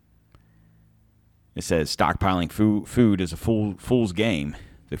 It says stockpiling food is a fool's game.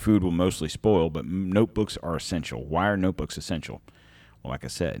 The food will mostly spoil, but notebooks are essential. Why are notebooks essential? Well, like I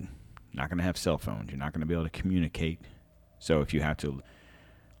said, you're not going to have cell phones. You're not going to be able to communicate. So if you have to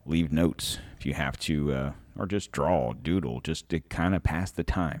leave notes, if you have to, or just draw, doodle, just to kind of pass the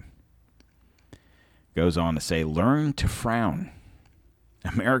time. Goes on to say, learn to frown.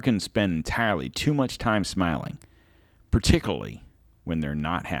 Americans spend entirely too much time smiling, particularly when they're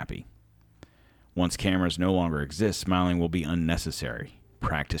not happy. Once cameras no longer exist, smiling will be unnecessary.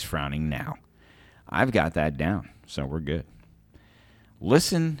 Practice frowning now. I've got that down, so we're good.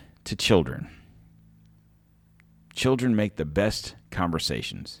 Listen to children. Children make the best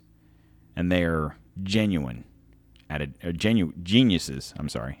conversations, and they are geniuses. At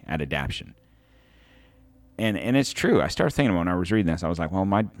adaptation. And it's true. I started thinking when I was reading this, I was like, well,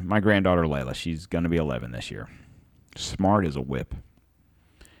 my granddaughter Layla, she's going to be 11 this year. Smart as a whip.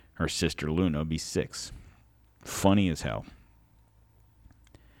 Her sister Luna will be 6. Funny as hell.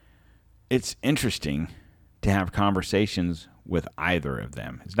 It's interesting to have conversations with either of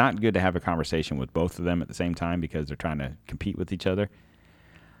them. It's not good to have a conversation with both of them at the same time because they're trying to compete with each other.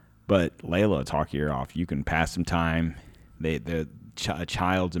 But Layla will talk your ear off. You can pass some time. A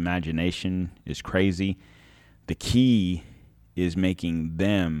child's imagination is crazy. The key is making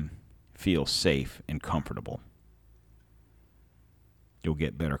them feel safe and comfortable. You'll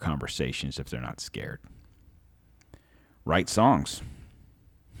get better conversations if they're not scared. Write songs.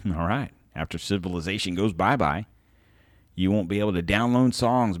 All right. After civilization goes bye-bye, you won't be able to download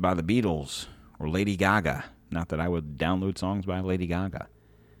songs by the Beatles or Lady Gaga. Not that I would download songs by Lady Gaga.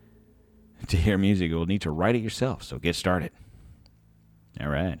 To hear music, you'll need to write it yourself, so get started. All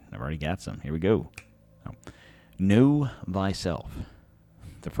right. I've already got some. Here we go. Know thyself.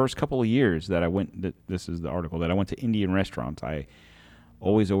 The first couple of years that I went, this is the article, that I went to Indian restaurants, I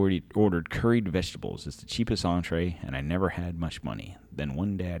always ordered curried vegetables. It's the cheapest entree, and I never had much money. Then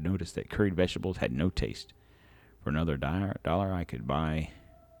one day I noticed that curried vegetables had no taste. For another dollar, I could buy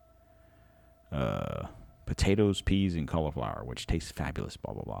potatoes, peas, and cauliflower, which tastes fabulous,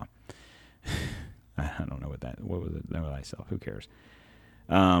 blah, blah, blah. I don't know what was it? Know thyself. Who cares?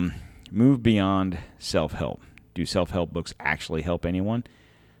 Move beyond self-help. Do self-help books actually help anyone?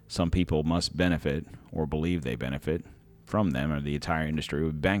 Some people must benefit or believe they benefit from them, or the entire industry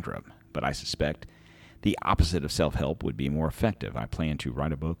would be bankrupt. But I suspect the opposite of self-help would be more effective. I plan to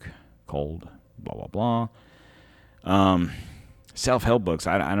write a book called blah, blah, blah. Self-help books,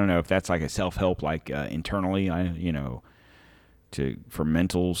 I don't know if that's like a self-help like internally, for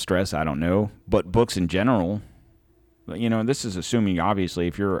mental stress, I don't know. But books in general, this is assuming, obviously,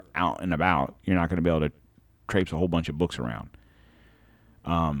 if you're out and about, you're not going to be able to traipse a whole bunch of books around.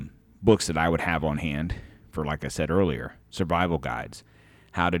 Books that I would have on hand for, like I said earlier, survival guides,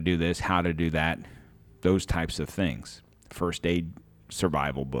 how to do this, how to do that, those types of things. First aid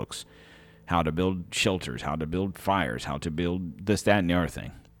survival books, how to build shelters, how to build fires, how to build this, that, and the other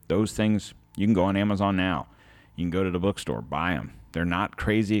thing. Those things, you can go on Amazon now. You can go to the bookstore, buy them. They're not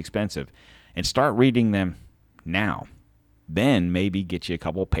crazy expensive. And start reading them now. Then maybe get you a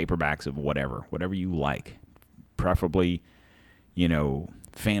couple paperbacks of whatever you like. Preferably,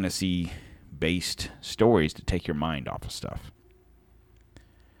 fantasy-based stories to take your mind off of stuff.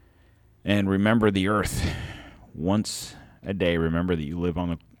 And remember the earth. Once a day, remember that you live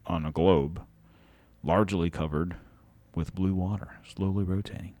on a globe largely covered with blue water, slowly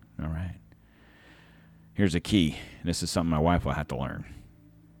rotating. All right. Here's a key. This is something my wife will have to learn.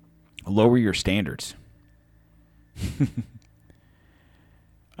 Lower your standards.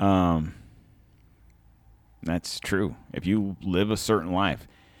 That's true. If you live a certain life,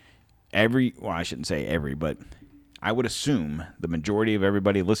 I shouldn't say every, but I would assume the majority of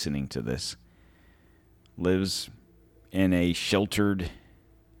everybody listening to this lives in a sheltered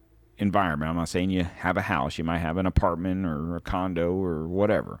environment. I'm not saying you have a house. You might have an apartment or a condo or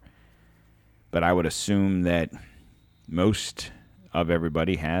whatever. But I would assume that most of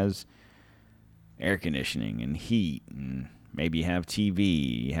everybody has air conditioning and heat, and maybe you have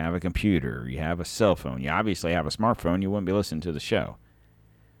TV, you have a computer, you have a cell phone, you obviously have a smartphone, you wouldn't be listening to the show.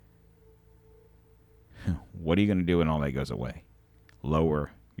 What are you going to do when all that goes away?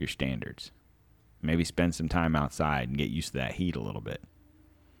 Lower your standards. Maybe spend some time outside and get used to that heat a little bit.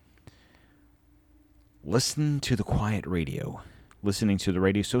 Listen to the quiet radio. Listening to the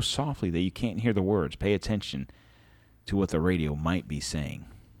radio so softly that you can't hear the words. Pay attention to what the radio might be saying.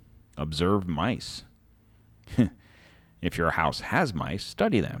 Observe mice. If your house has mice,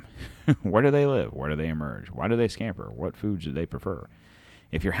 study them. Where do they live? Where do they emerge? Why do they scamper? What foods do they prefer?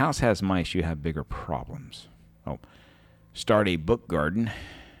 If your house has mice, you have bigger problems. Oh, start a book garden.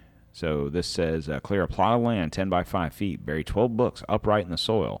 So this says, clear a plot of land 10 by 5 feet. Bury 12 books upright in the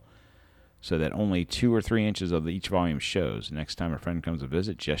soil so that only 2 or 3 inches of each volume shows. Next time a friend comes to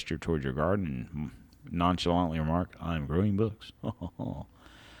visit, gesture toward your garden and nonchalantly remark, I'm growing books.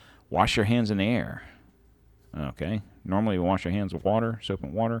 Wash your hands in the air. Okay. Normally we wash your hands with water, soap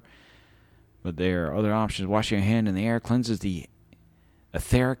and water. But there are other options. Washing your hand in the air cleanses the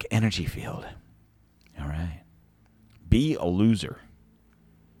etheric energy field. All right. Be a loser.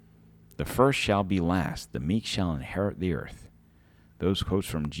 The first shall be last. The meek shall inherit the earth. Those quotes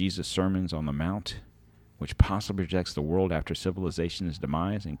from Jesus' Sermons on the Mount, which possibly projects the world after civilization's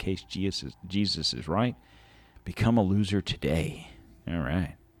demise, in case Jesus is right. Become a loser today. All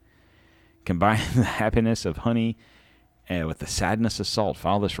right. Combine the happiness of honey with the sadness of salt.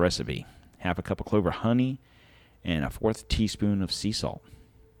 Follow this recipe. Half a cup of clover honey and a 1/4 teaspoon of sea salt.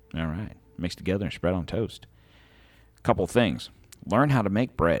 All right. Mix together and spread on toast. A couple things. Learn how to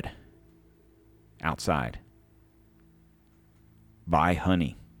make bread outside. Buy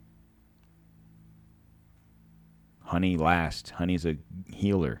honey. Honey lasts. Honey's a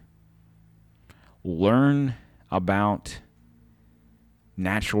healer. Learn about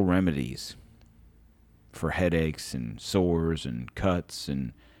natural remedies for headaches and sores and cuts,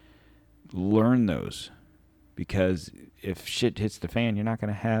 and learn those, because if shit hits the fan, you're not going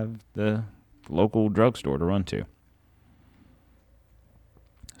to have the local drugstore to run to.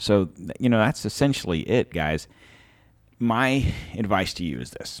 So, that's essentially it, guys. My advice to you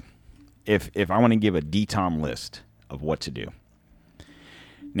is this. If I want to give a DTOM list of what to do.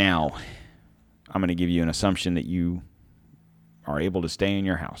 Now, I'm going to give you an assumption that you are able to stay in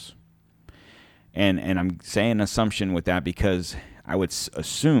your house. And I'm saying assumption with that because I would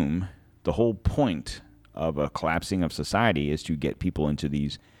assume the whole point of a collapsing of society is to get people into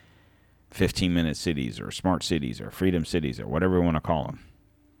these 15-minute cities or smart cities or freedom cities or whatever we want to call them.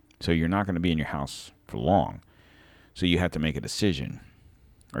 So you're not going to be in your house for long. So you have to make a decision.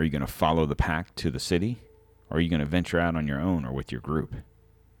 Are you going to follow the pack to the city? Or are you going to venture out on your own or with your group?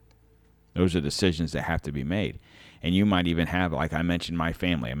 Those are decisions that have to be made. And you might even have, like I mentioned, my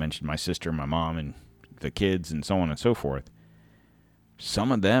family. I mentioned my sister, my mom, and the kids, and so on and so forth.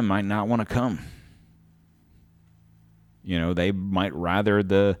 Some of them might not want to come. They might rather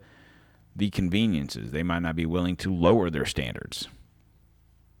the conveniences. They might not be willing to lower their standards.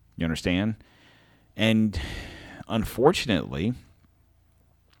 You understand? And unfortunately,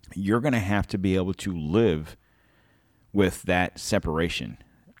 you're going to have to be able to live with that separation.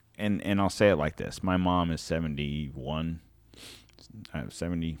 And I'll say it like this. My mom is 71.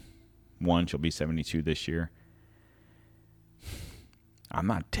 She'll be 72 this year. I'm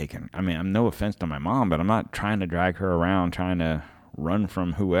no offense to my mom, but I'm not trying to drag her around, trying to run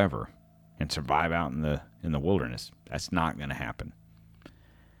from whoever and survive out in the wilderness. That's not going to happen.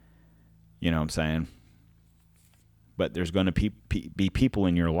 You know what I'm saying? But there's going to be people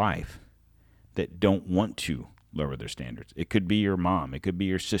in your life that don't want to lower their standards. It could be your mom. It could be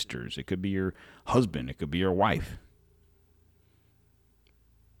your sisters. It could be your husband. It could be your wife.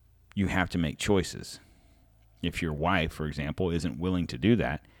 You have to make choices. If your wife, for example, isn't willing to do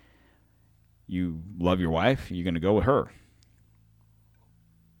that, you love your wife, you're going to go with her.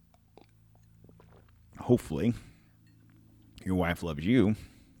 Hopefully, your wife loves you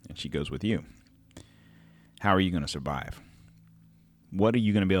and she goes with you. How are you going to survive? What are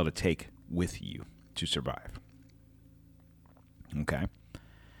you going to be able to take with you to survive? Okay.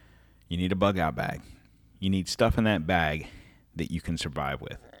 You need a bug out bag. You need stuff in that bag that you can survive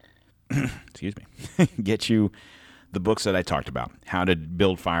with. Excuse me. Get you the books that I talked about. How to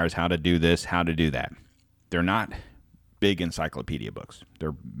build fires, how to do this, how to do that. They're not big encyclopedia books.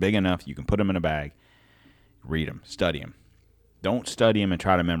 They're big enough you can put them in a bag, read them, study them. Don't study them and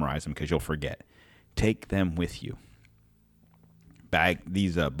try to memorize them because you'll forget. Take them with you.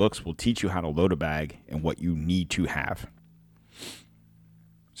 These books will teach you how to load a bag and what you need to have.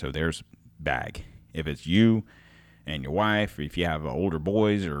 So there's bag. If it's you and your wife, or if you have older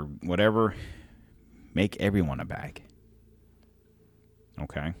boys or whatever, Make everyone a bag.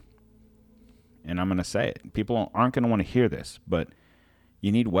 Okay? And I'm going to say it. People aren't going to want to hear this, but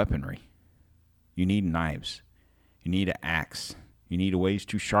you need weaponry. You need knives. You need an axe. You need ways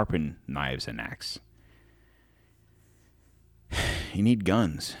to sharpen knives and axe. You need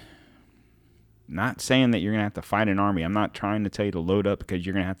guns. Not saying that you're going to have to fight an army. I'm not trying to tell you to load up because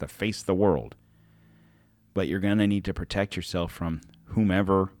you're going to have to face the world. But you're going to need to protect yourself from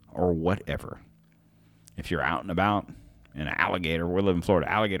whomever or whatever. If you're out and about and an alligator, we live in Florida,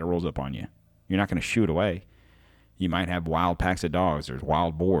 alligator rolls up on you. You're not going to shoot away. You might have wild packs of dogs. There's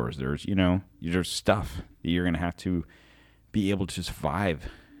wild boars. There's stuff that you're going to have to be able to survive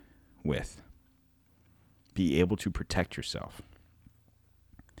with. Be able to protect yourself.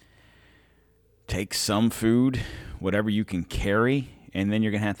 Take some food, whatever you can carry, and then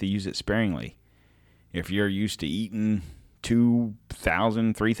you're going to have to use it sparingly. If you're used to eating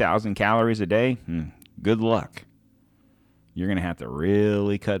 2,000, 3,000 calories a day, good luck. You're going to have to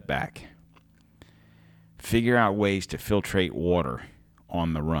really cut back. Figure out ways to filtrate water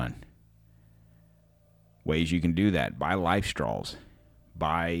on the run. Ways you can do that. Buy life straws.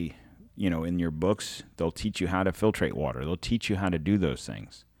 Buy, in your books, they'll teach you how to filtrate water. They'll teach you how to do those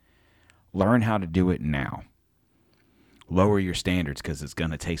things. Learn how to do it now. Lower your standards because it's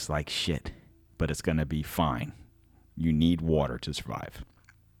going to taste like shit, but it's going to be fine. You need water to survive.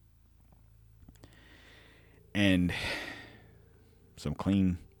 And some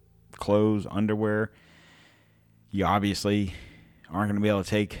clean clothes, underwear. You obviously aren't going to be able to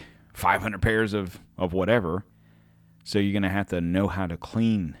take 500 pairs of whatever. So you're going to have to know how to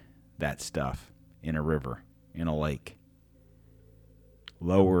clean that stuff in a river, in a lake.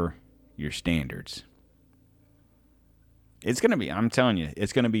 Lower your standards. It's going to be, I'm telling you,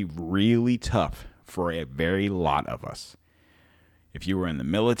 it's going to be really tough for a very lot of us. If you were in the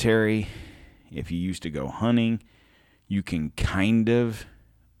military, if you used to go hunting, you can kind of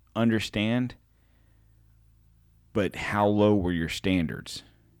understand. But how low were your standards?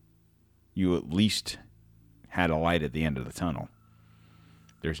 You at least had a light at the end of the tunnel.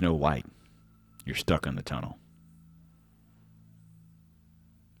 There's no light. You're stuck in the tunnel.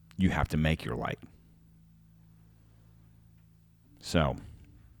 You have to make your light. So,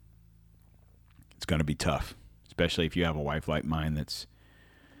 it's going to be tough, especially if you have a wife like mine that's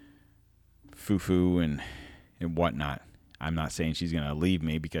foo-foo and whatnot. I'm not saying she's going to leave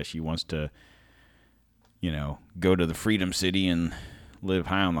me because she wants to, go to the Freedom City and live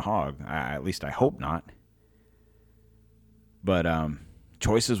high on the hog. At least I hope not. But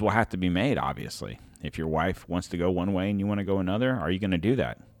choices will have to be made, obviously. If your wife wants to go one way and you want to go another, are you going to do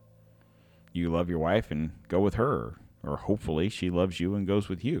that? You love your wife and go with her. Or hopefully she loves you and goes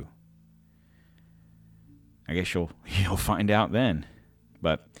with you. I guess you'll find out then.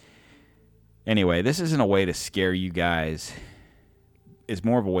 But anyway, this isn't a way to scare you guys. It's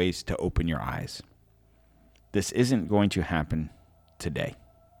more of a way to open your eyes. This isn't going to happen today.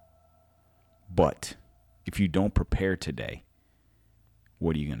 But if you don't prepare today,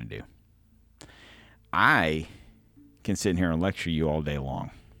 what are you going to do? I can sit in here and lecture you all day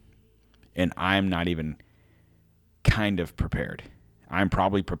long. And I'm not even kind of prepared. I'm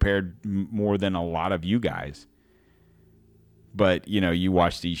probably prepared more than a lot of you guys. But, you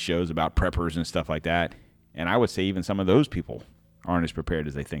watch these shows about preppers and stuff like that. And I would say even some of those people aren't as prepared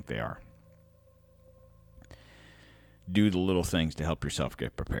as they think they are. Do the little things to help yourself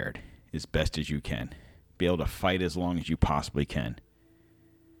get prepared as best as you can. Be able to fight as long as you possibly can.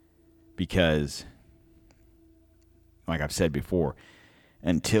 Because, like I've said before,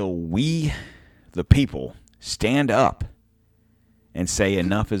 until we, the people, stand up and say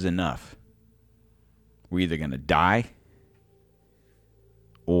enough is enough, we're either going to die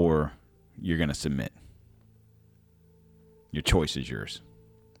or you're going to submit. Your choice is yours.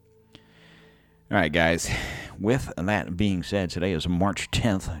 All right, guys. With that being said, today is March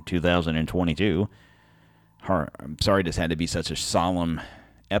 10th, 2022. I'm sorry this had to be such a solemn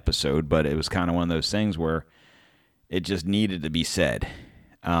episode, but it was kind of one of those things where it just needed to be said.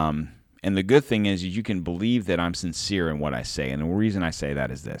 And the good thing is you can believe that I'm sincere in what I say. And the reason I say that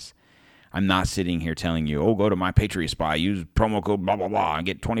is this. I'm not sitting here telling you, go to My Patriot Spy, use promo code blah, blah, blah, and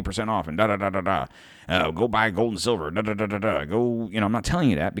get 20% off, and da-da-da-da-da. Go buy gold and silver, da-da-da-da-da. Go, I'm not telling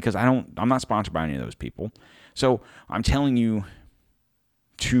you that because I'm not sponsored by any of those people. So I'm telling you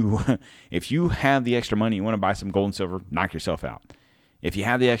to, if you have the extra money, you want to buy some gold and silver, knock yourself out. If you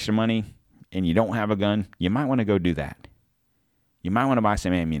have the extra money and you don't have a gun, you might want to go do that. You might want to buy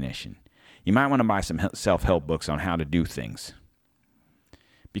some ammunition. You might want to buy some self-help books on how to do things.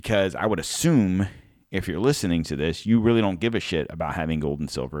 Because I would assume if you're listening to this, you really don't give a shit about having gold and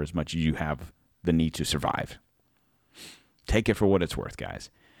silver as much as you have the need to survive. Take it for what it's worth, guys.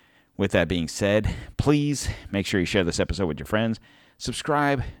 With that being said, please make sure you share this episode with your friends.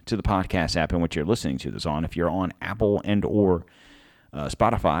 Subscribe to the podcast app in which you're listening to this on. If you're on Apple and or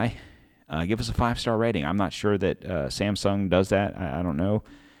Spotify, give us a 5-star rating. I'm not sure that Samsung does that. I don't know.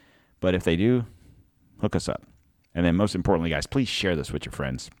 But if they do, hook us up. And then most importantly, guys, please share this with your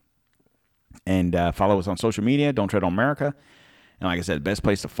friends. And follow us on social media, Don't Tread on America. And like I said, the best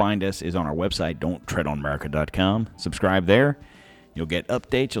place to find us is on our website, don'ttreadonamerica.com. Subscribe there. You'll get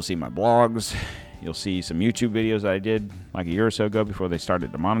updates. You'll see my blogs. You'll see some YouTube videos that I did like a year or so ago before they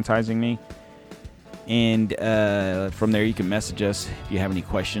started demonetizing me. And from there, you can message us if you have any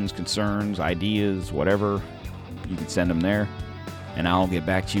questions, concerns, ideas, whatever. You can send them there. And I'll get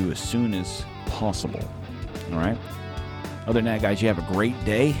back to you as soon as possible. All right? Other than that, guys, you have a great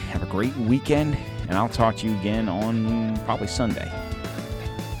day. Have a great weekend. And I'll talk to you again on probably Sunday.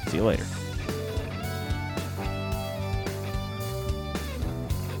 See you later.